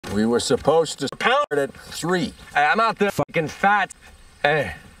We were supposed to pound it at 3. Hey, I'm out there fucking fat.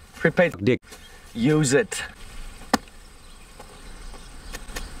 Hey, prepaid dick. Use it.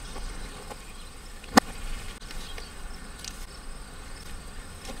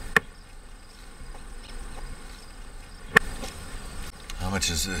 How much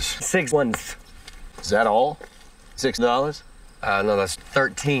is this? 6 ones. Is that all? $6? No, that's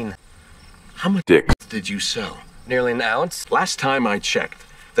 13. How much dick did you sell? Nearly an ounce. Last time I checked,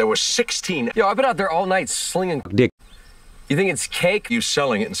 there were 16. Yo, I've been out there all night slinging dick. You think it's cake? You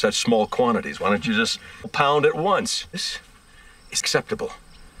selling it in such small quantities. Why don't you just pound at once? This is acceptable.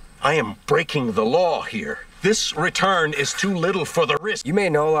 I am breaking the law here. This return is too little for the risk. You may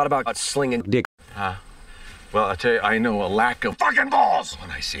know a lot about slinging dick. Well, I tell you, I know a lack of fucking balls when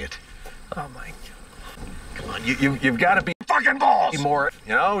I see it. Oh my God. Come on, you've got to be fucking balls. More,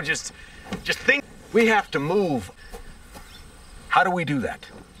 you know, just think. We have to move. How do we do that?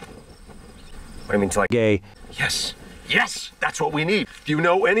 What do you mean, to like gay? Yes, that's what we need. Do you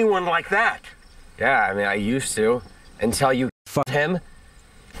know anyone like that? Yeah, I mean, I used to. Until you fucked him.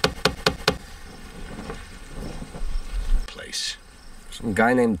 Place. Some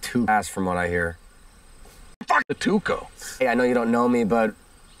guy named Two Ass, from what I hear. Fuck the Tuco. Hey, I know you don't know me, but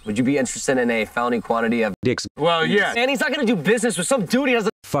would you be interested in a felony quantity of dicks? Well, yeah. And he's not gonna do business with some dude he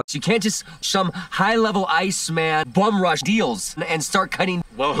doesn't fuck. You can't just some high-level Iceman bum rush deals and start cutting.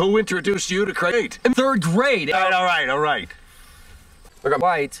 Well, who introduced you to crate? In 3rd grade. All right. Look, I'm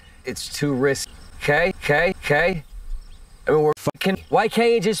white. It's too risky. Okay. I mean, we're fucking. Why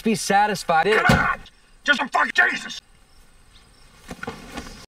can't you just be satisfied? Come on! Just some fucking Jesus!